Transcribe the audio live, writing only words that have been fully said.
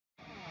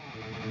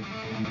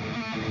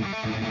The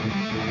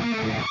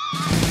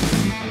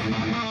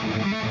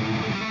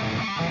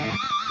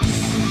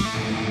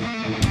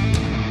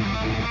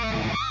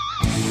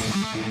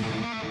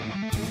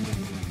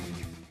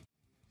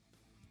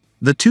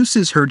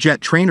TUSAŞ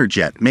HÜRJET trainer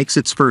jet makes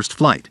its first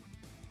flight.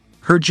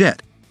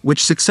 HURJET,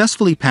 which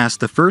successfully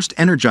passed the first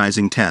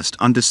energizing test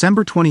on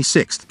December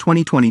 26,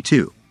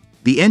 2022.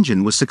 The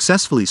engine was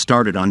successfully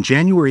started on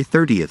January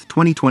 30,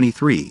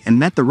 2023 and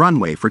met the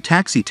runway for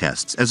taxi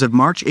tests as of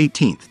March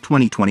 18,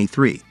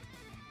 2023.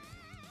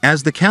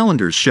 As the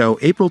calendars show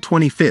April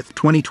 25,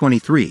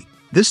 2023,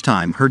 this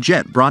time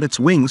HURJET brought its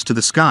wings to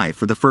the sky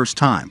for the first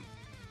time.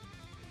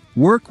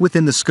 Work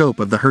within the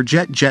scope of the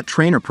HURJET Jet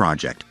Trainer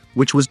project,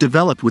 which was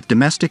developed with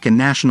domestic and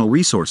national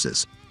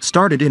resources,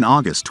 started in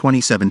August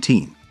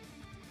 2017.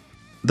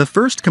 The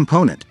first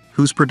component,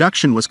 whose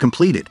production was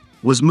completed,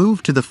 was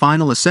moved to the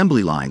final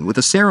assembly line with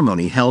a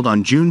ceremony held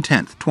on June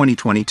 10,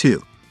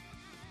 2022.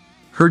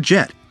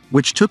 HURJET,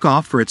 which took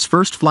off for its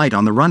first flight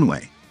on the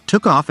runway,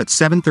 took off at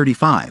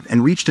 7:35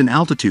 and reached an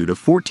altitude of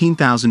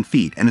 14,000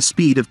 feet and a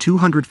speed of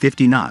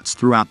 250 knots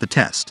throughout the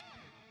test.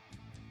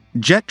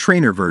 Jet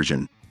Trainer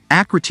version,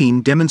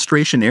 Acrotim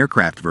Demonstration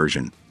Aircraft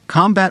version,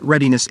 Combat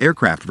Readiness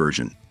Aircraft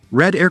version,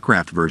 Red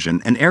Aircraft version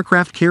and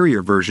Aircraft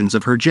Carrier versions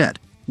of HURJET,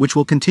 which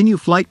will continue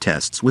flight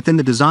tests within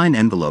the design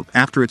envelope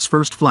after its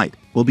first flight,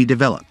 will be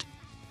developed.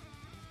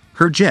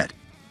 HURJET,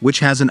 which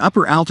has an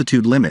upper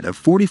altitude limit of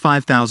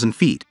 45,000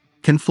 feet,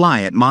 can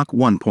fly at Mach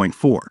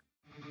 1.4.